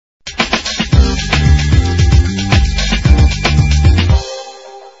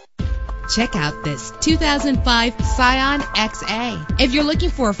Check out this 2005 Scion XA. If you're looking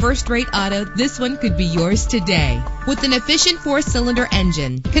for a first-rate auto, this one could be yours today. With an efficient 4-cylinder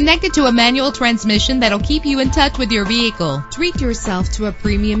engine connected to a manual transmission that'll keep you in touch with your vehicle. Treat yourself to a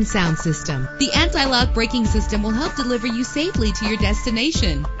premium sound system. The anti-lock braking system will help deliver you safely to your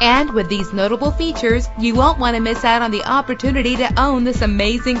destination. And with these notable features, you won't want to miss out on the opportunity to own this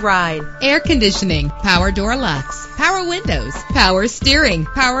amazing ride. Air conditioning, power door locks, power windows, power steering,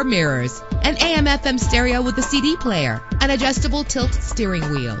 power mirrors, an AM/FM stereo with a CD player, an adjustable tilt steering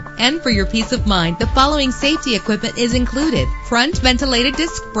wheel. And for your peace of mind, the following safety equipment is included: front ventilated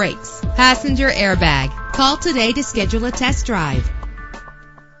disc brakes, passenger airbag. Call today to schedule a test drive.